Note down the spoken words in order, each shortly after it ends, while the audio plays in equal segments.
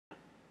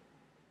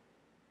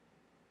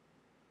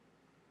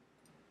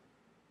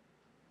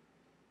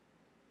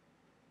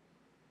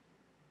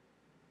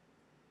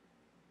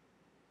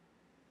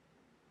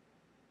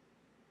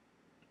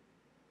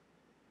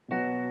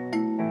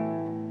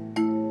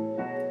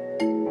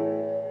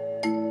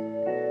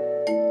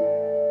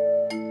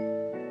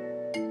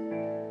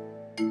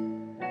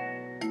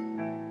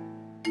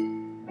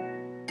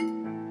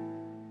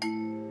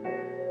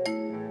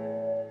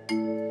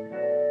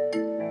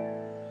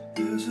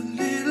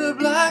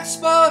black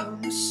spot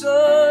on the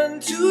sun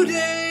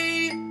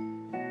today.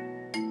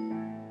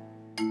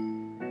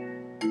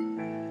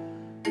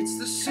 It's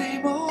the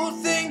same old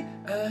thing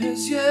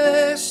as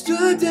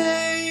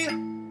yesterday.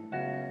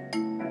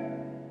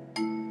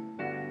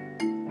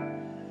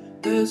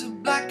 There's a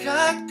black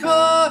cat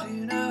caught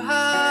in a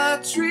high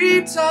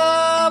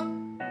treetop.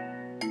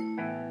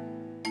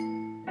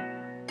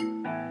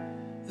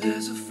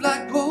 There's a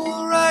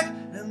flagpole rack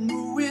and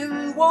the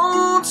wind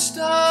won't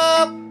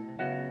stop.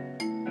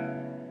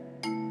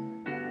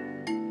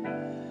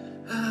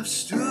 I've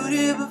stood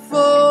here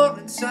before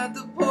inside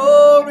the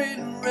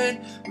pouring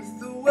rain, with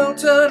the world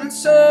turning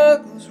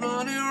circles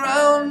running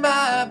around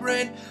my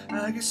brain.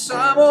 I guess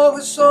I'm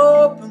always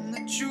hoping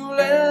that you'll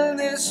end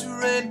this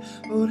rain,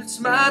 but it's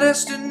my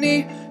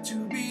destiny to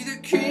be the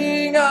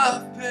king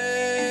of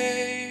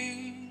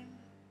pain.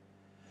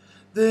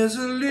 There's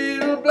a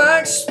little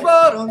black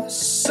spot on the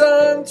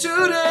sun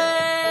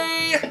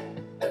today.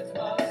 That's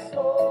my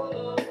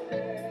soul of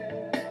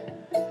pain.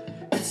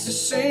 It's the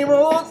same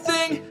old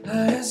thing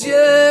as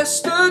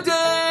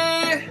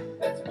yesterday.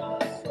 That's my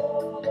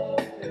soul of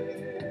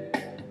pain.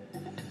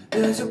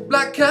 There's a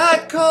black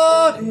cat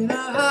caught in a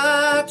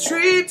high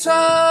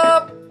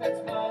treetop.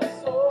 That's my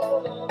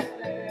soul of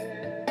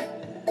pain.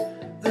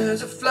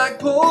 There's a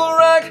flagpole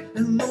rack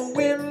and the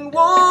wind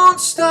won't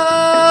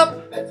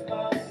stop. That's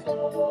my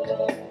soul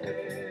of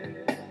pain.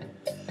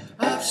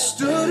 I've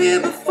stood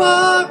here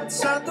before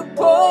inside the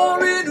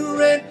pouring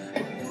rain,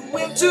 with the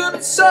wind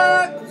turning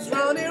circles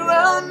running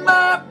around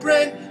my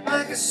brain.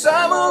 I guess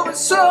I'm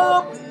always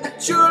hoping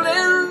that you'll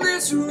end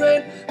this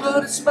rain,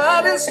 but it's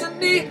my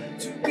destiny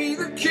to be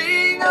the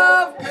king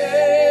of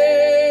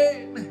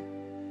pain.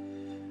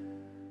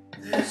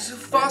 There's a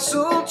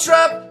fossil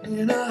trapped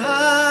in a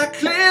high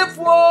cliff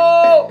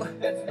wall.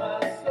 That's my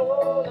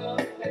soul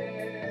of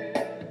pain.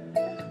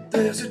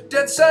 There's a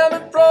dead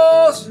salmon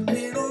frozen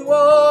in a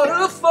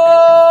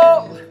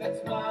waterfall.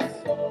 That's my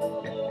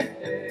soul of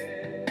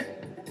pain.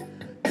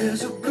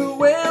 There's a blue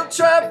whale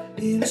trapped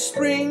in a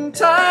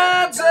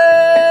springtide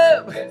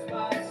ebb. That's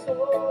my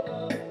soul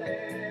of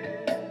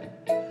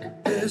pain.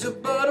 There's a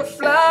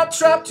butterfly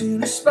trapped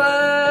in a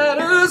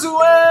spider's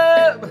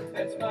web.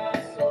 That's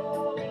my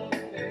soul of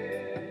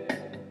pain.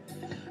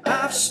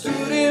 I've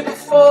stood here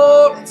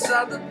before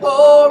inside the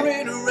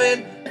pouring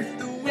rain, with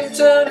the wind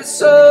turning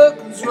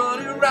circles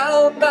running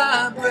around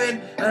my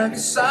brain. I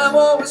guess I'm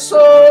always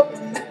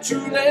hoping that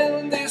you'll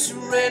end this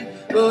rain,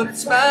 but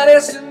it's my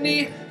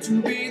destiny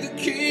to be the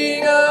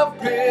king of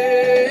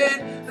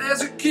pain.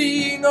 There's a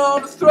king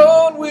on the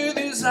throne with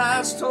his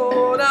eyes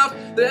torn out.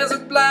 There's a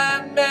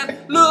blind man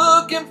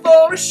looking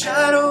for a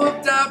shadow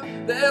of doubt.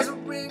 There's a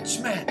rich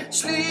man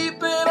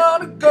sleeping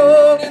on a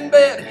golden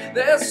bed.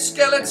 There's a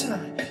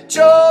skeleton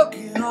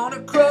choking on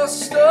a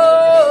crust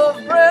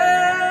of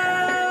bread.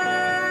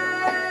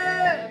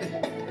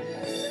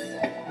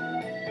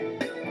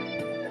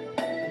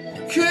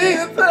 King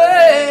of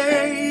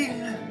pain.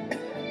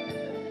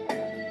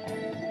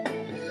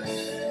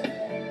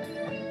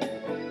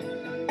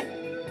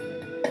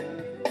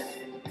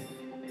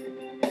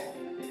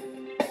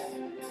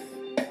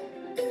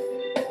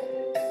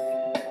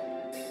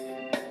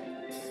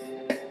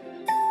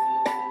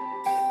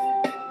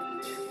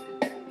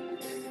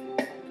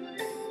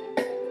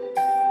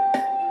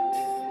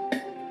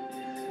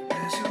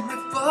 There's a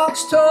red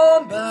fox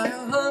torn by a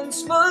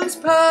huntsman's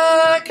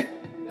pack.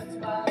 That's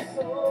my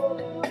soul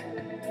of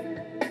pain.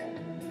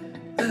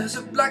 There's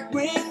a black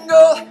winged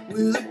gull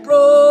with a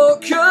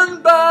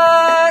broken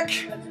back.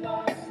 That's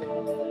my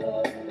soul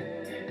of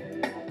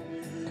pain.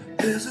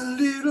 There's a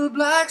little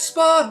black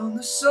spot on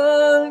the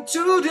sun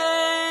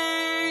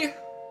today.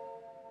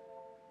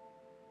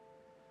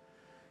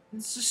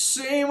 It's the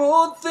same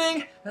old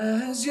thing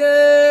as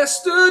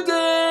yesterday.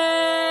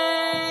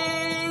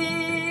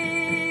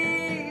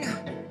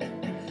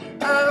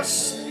 I've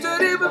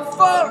stood here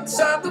before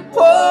inside the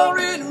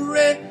pouring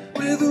rain,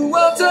 with the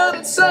world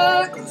turning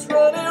circles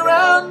running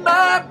around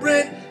my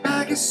brain.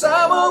 I guess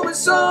I'm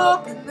always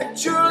hoping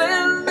that you'll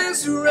end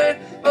this rain,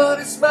 but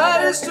it's my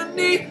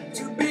destiny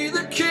to be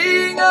the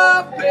king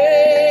of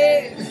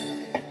pain.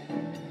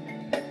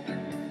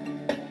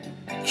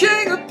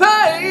 King of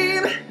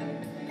pain.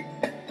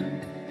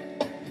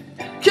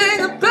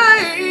 King of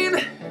pain.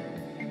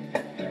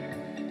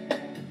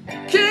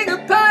 King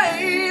of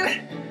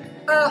pain.